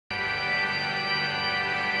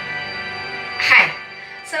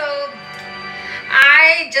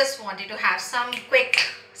I just wanted to have some quick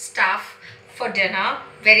stuff for dinner,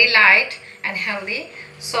 very light and healthy.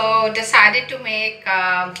 So decided to make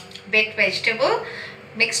baked vegetable,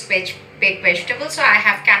 baked vegetable. So I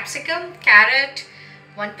have capsicum, carrot,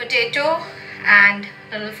 one potato, and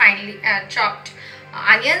little finely chopped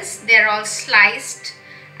onions. They're all sliced,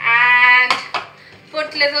 and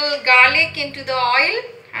put little garlic into the oil,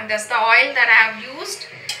 and that's the oil that I have used,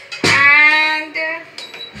 and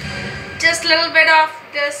just a little bit of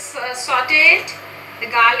this sauteed, the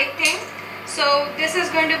garlic thing. So this is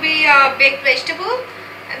going to be a baked vegetable,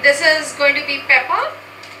 and this is going to be pepper,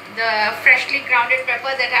 the freshly grounded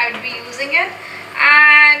pepper that I would be using it,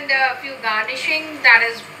 and a few garnishing, that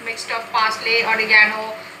is mixed of parsley,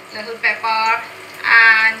 oregano, little pepper,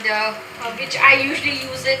 and which I usually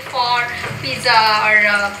use it for pizza or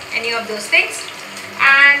any of those things.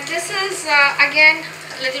 And this is again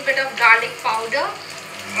a little bit of garlic powder.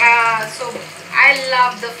 So I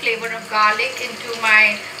love the flavor of garlic into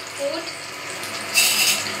my food.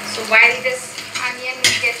 So while this onion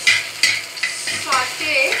gets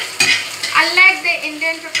sauteed, unlike the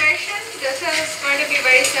Indian preparation, this is going to be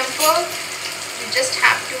very simple. You just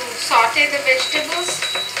have to saute the vegetables.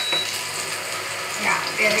 Yeah,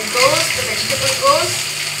 there it goes, the vegetable goes.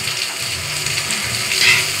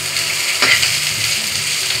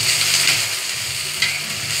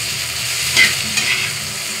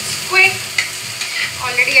 Quick,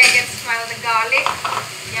 already I can smell the garlic.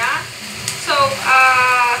 Yeah, so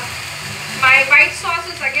my white sauce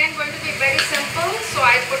is again going to be very simple. So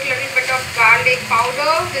I put a little bit of garlic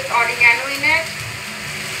powder with oregano in it.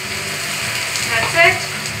 That's it.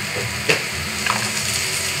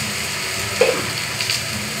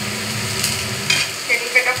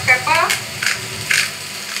 Little bit of pepper.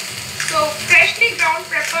 So freshly ground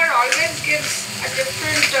pepper always gives a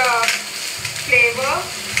different flavor,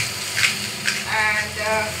 and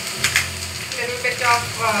a little bit of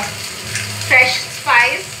fresh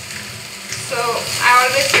spice. So I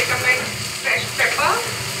always recommend fresh pepper.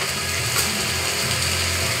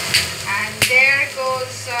 And there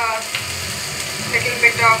goes a little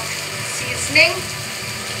bit of seasoning.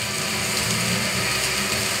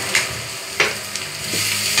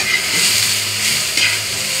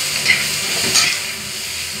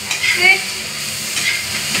 That's it.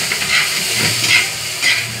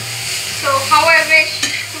 So how I wish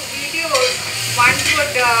through videos one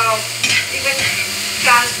could even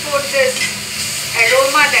transport this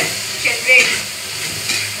aroma that generates.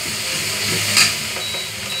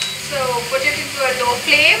 So put it into a low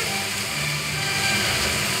flame,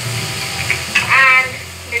 and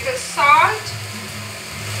little salt.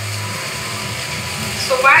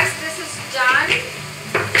 So once this is done,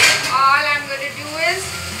 all I'm going to do is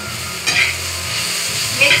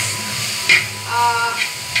mix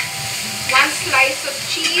one slice of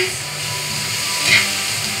cheese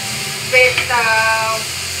with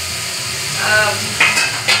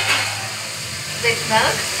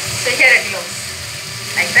milk. So here it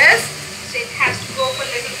looks like this. So it has to go for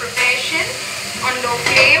little preparation on low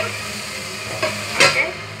flame.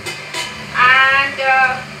 Okay. And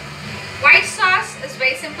white sauce is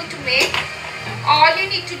very simple to make. All you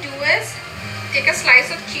need to do is take a slice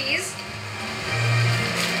of cheese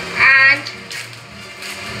and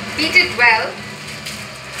beat it well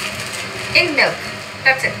in milk.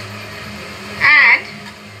 That's it. And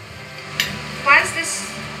once this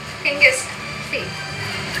thing is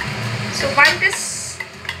so once this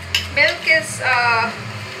milk is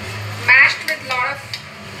mashed with a lot of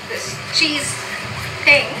this cheese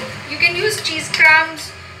thing, you can use cheese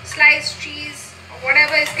crumbs, sliced cheese, or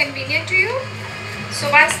whatever is convenient to you. So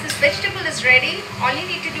once this vegetable is ready, all you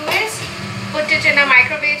need to do is put it in a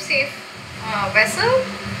microwave safe vessel,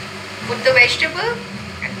 put the vegetable,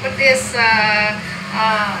 and put this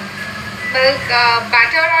milk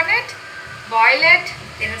batter on it, boil it,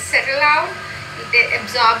 it will settle out, they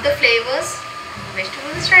absorb the flavors, the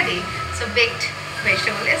vegetable is ready. So baked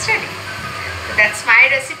vegetable is ready. So that's my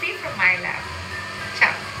recipe from my lab.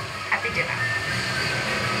 Ciao. Happy dinner.